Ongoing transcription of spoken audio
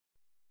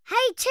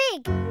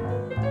Tig!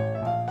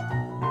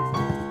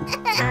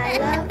 I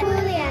love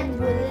Woolly and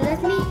Woolly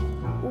loves me.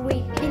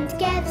 We've been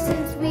together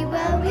since we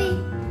were wee.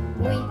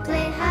 We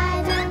play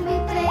hide and we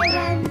play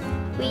run.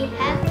 We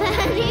have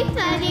funny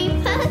fun.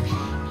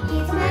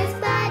 He's my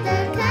spider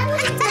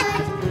cuddly toy.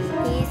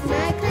 He's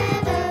my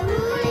clever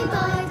Woolly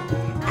boy.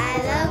 I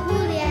love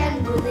Woolly and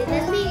Woolly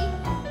loves me.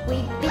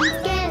 We've been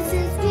together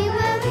since we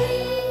were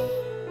wee.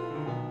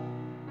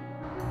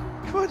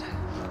 Come on,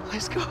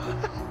 let's go.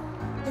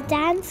 The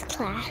dance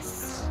class.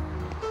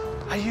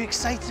 Are you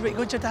excited about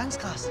going to your dance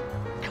class?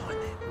 Come on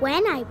then.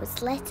 When I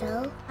was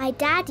little, my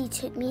daddy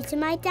took me to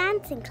my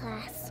dancing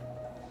class.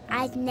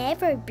 I'd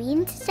never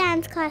been to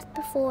dance class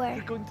before.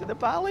 You're going to the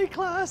ballet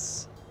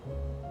class.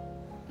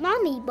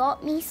 Mummy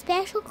bought me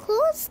special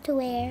clothes to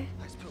wear.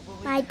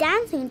 My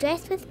dancing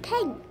dress was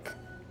pink.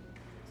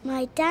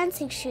 My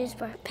dancing shoes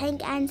were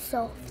pink and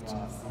soft.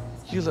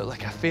 You look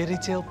like a fairy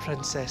tale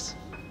princess.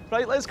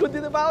 Right, let's go to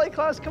the ballet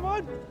class, come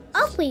on.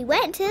 Off we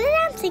went to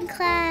the dancing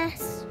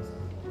class.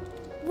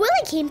 Willie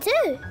came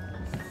too.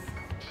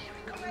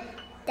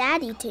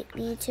 Daddy took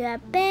me to a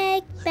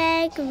big,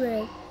 big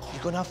room.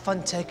 You're going to have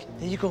fun, Tig.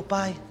 There you go,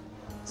 bye.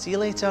 See you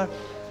later.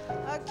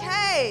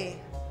 Okay.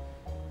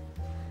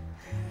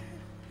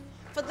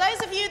 For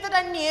those of you that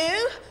are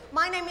new,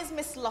 my name is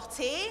Miss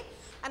Lottie,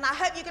 and I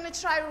hope you're going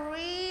to try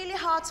really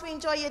hard to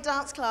enjoy your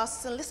dance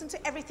classes and listen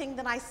to everything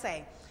that I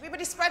say.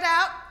 Everybody spread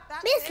out.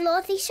 That's Miss it.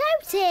 Lottie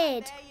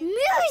shouted, "Music!"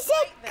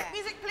 Right there.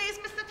 Music, please,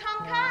 Mr.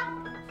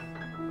 Tonka.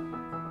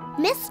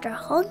 Mr.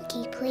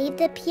 Honky played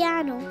the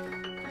piano.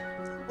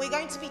 We're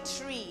going to be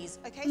trees,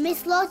 okay?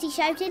 Miss Lottie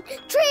shouted,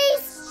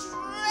 "Trees!"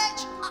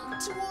 Stretch up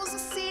towards the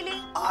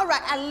ceiling. All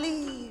right, and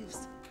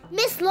leaves.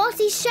 Miss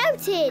Lottie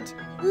shouted,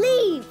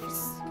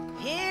 "Leaves!"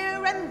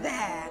 Here and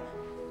there.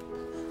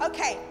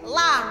 Okay,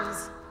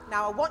 lambs.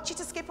 Now I want you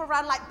to skip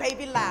around like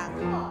baby lamb.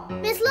 Come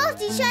on. Miss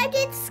Lottie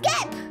shouted,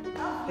 "Skip!"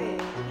 Lovely.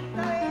 Keep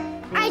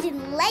going. I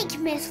didn't like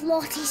Miss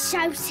Lottie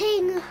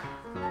shouting.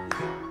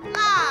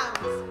 Lambs.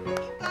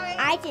 Keep going.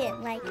 I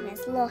didn't like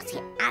Miss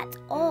Lottie at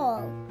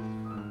all.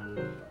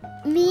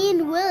 Me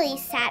and Willie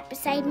sat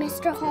beside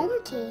Mr.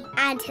 Honky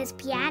and his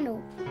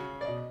piano.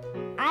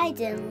 I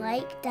didn't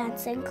like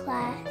dancing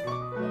class.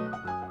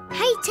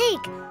 Hey, Tig,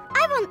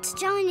 I want to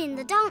join in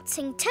the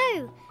dancing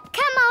too.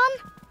 Come on.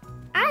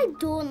 I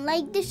don't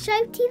like the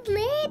shouting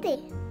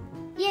lady.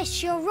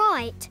 Yes, you're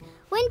right.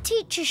 When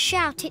teachers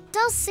shout, it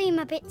does seem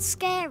a bit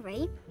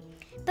scary.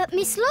 But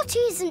Miss Lottie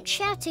isn't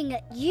shouting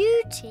at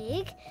you,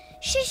 Tig.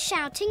 She's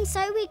shouting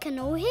so we can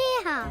all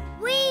hear her.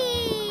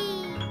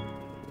 Whee!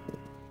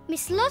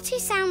 Miss Lottie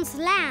sounds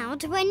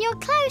loud when you're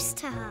close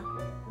to her.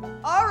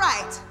 All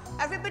right,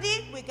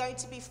 everybody, we're going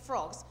to be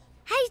frogs.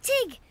 Hey,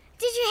 Tig,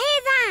 did you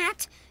hear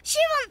that? She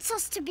wants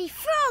us to be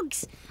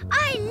frogs.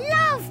 I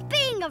love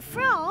being a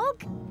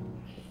frog.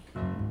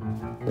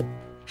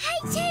 Hey,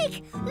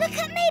 Tig, look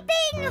at me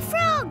being a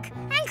frog.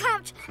 And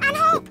crouch, and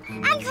hop,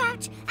 and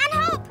crouch, and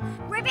hop.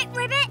 Ribbit,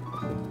 ribbit.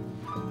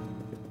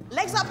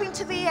 Legs up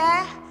into the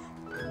air.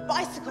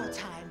 Bicycle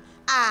time.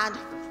 And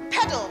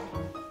pedal.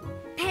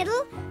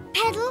 Pedal,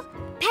 pedal,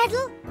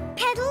 pedal,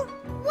 pedal,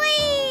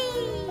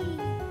 whee!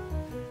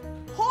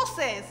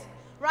 Horses.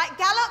 Right,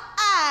 gallop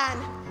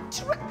and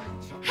trip.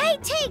 Hey,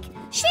 Tig,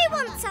 she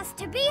wants us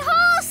to be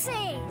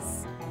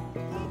horses.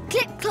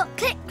 Clip, clop,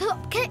 clip,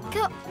 clop, clip,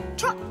 clop.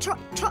 Trot, trot,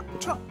 trot,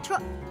 trot,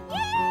 trot.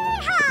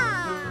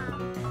 Yee-haw!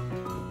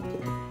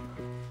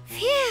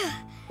 Phew,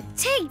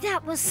 Tig,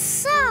 that was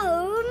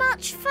so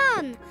much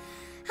fun.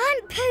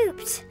 I'm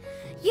pooped.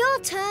 Your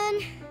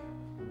turn.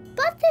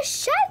 But the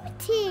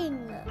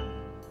shouting.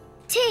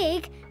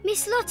 Tig,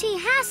 Miss Lottie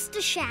has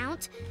to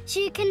shout so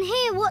you can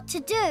hear what to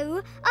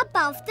do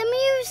above the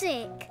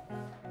music.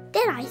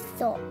 Then I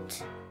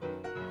thought,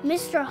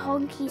 Mr.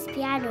 Honky's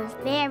piano is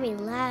very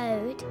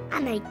loud,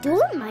 and I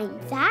don't mind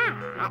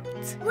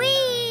that.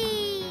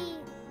 Whee!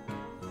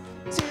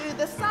 To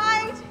the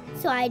side.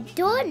 So I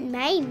don't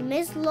mind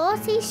Miss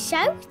Lottie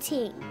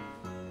shouting.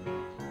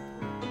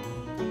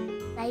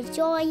 I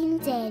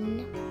joined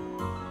in.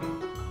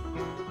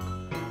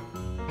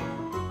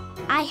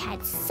 I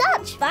had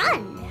such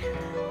fun.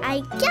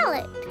 I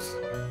galloped.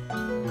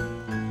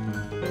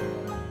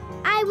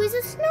 I was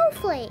a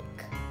snowflake.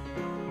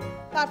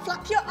 Now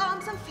flap your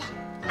arms and flap.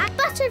 A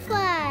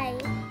butterfly.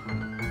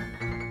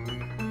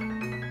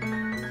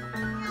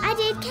 I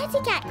did kitty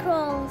cat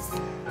crawls.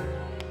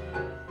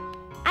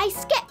 I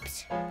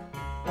skipped.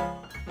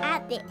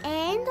 At the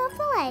end of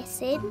the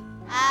lesson,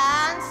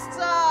 And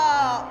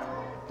stop.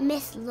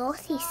 Miss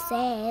Lottie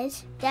said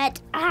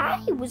that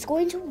I was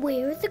going to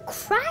wear the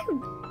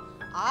crown.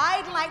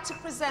 I'd like to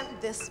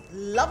present this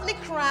lovely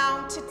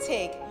crown to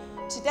Tig.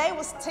 Today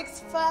was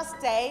Tig's first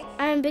day.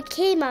 And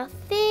became a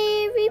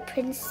fairy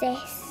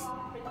princess.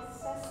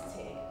 Princess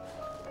Tig.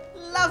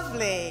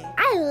 Lovely.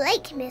 I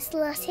like Miss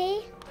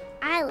Lottie.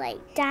 I like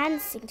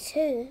dancing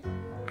too.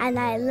 And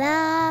I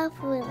love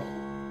Willie.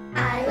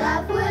 I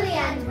love Willie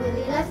and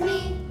Willie loves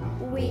me.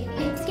 We've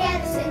been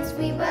together since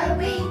we were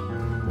wee.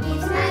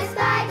 He's my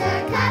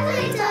spider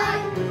cuddly toy.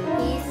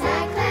 He's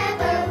my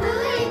clever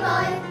Willie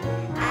boy.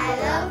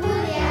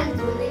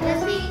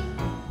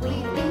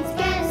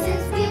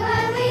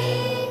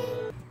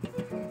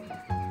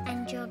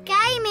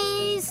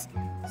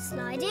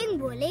 sliding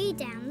Woolly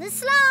down the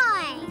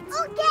slide.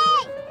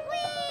 Okay,